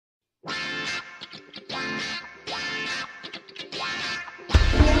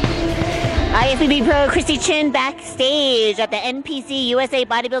IFBB Pro Christy Chin backstage at the NPC USA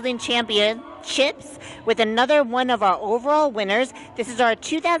Bodybuilding Championships with another one of our overall winners. This is our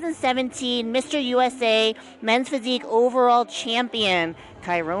 2017 Mr. USA Men's Physique Overall Champion,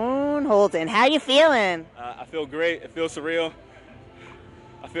 Kyron Holden. How you feeling? I feel great. It feels surreal.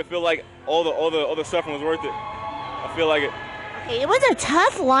 I feel like all the suffering was worth it. I feel like it. It was a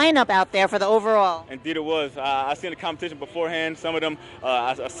tough lineup out there for the overall. Indeed it was. I seen the competition beforehand. Some of them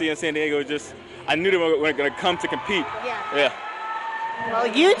I see in San Diego. I knew they were going to come to compete. Yeah. Well,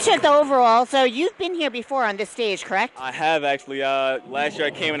 you took the overall, so you've been here before on this stage, correct? I have actually. Last year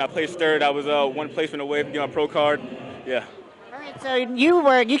I came and I placed third. I was one placement away from getting my pro card. Yeah. All right. So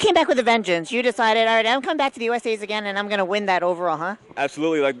you came back with a vengeance. You decided, all right, I'm coming back to the USA's again, and I'm going to win that overall, huh?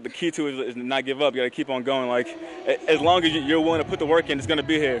 Absolutely. Like the key to it is not give up. You got to keep on going. Like as long as you're willing to put the work in, it's going to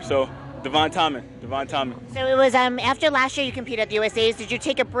be here. So divine timing. So it was after last year you competed at the USA's. Did you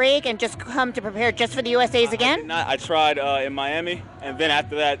take a break and just come to prepare just for the USA's again? I did not. I tried in Miami, and then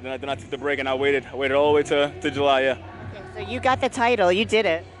after that, then I took the break and I waited all the way to July. Yeah. Okay, so you got the title. You did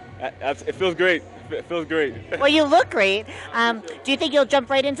it. It feels great. It feels great. Well, you look great. Do you think you'll jump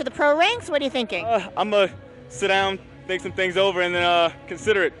right into the pro ranks? What are you thinking? I'm going to sit down, think some things over, and then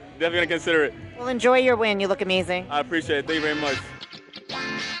consider it. Definitely going to consider it. Well, enjoy your win. You look amazing. I appreciate it. Thank you very much.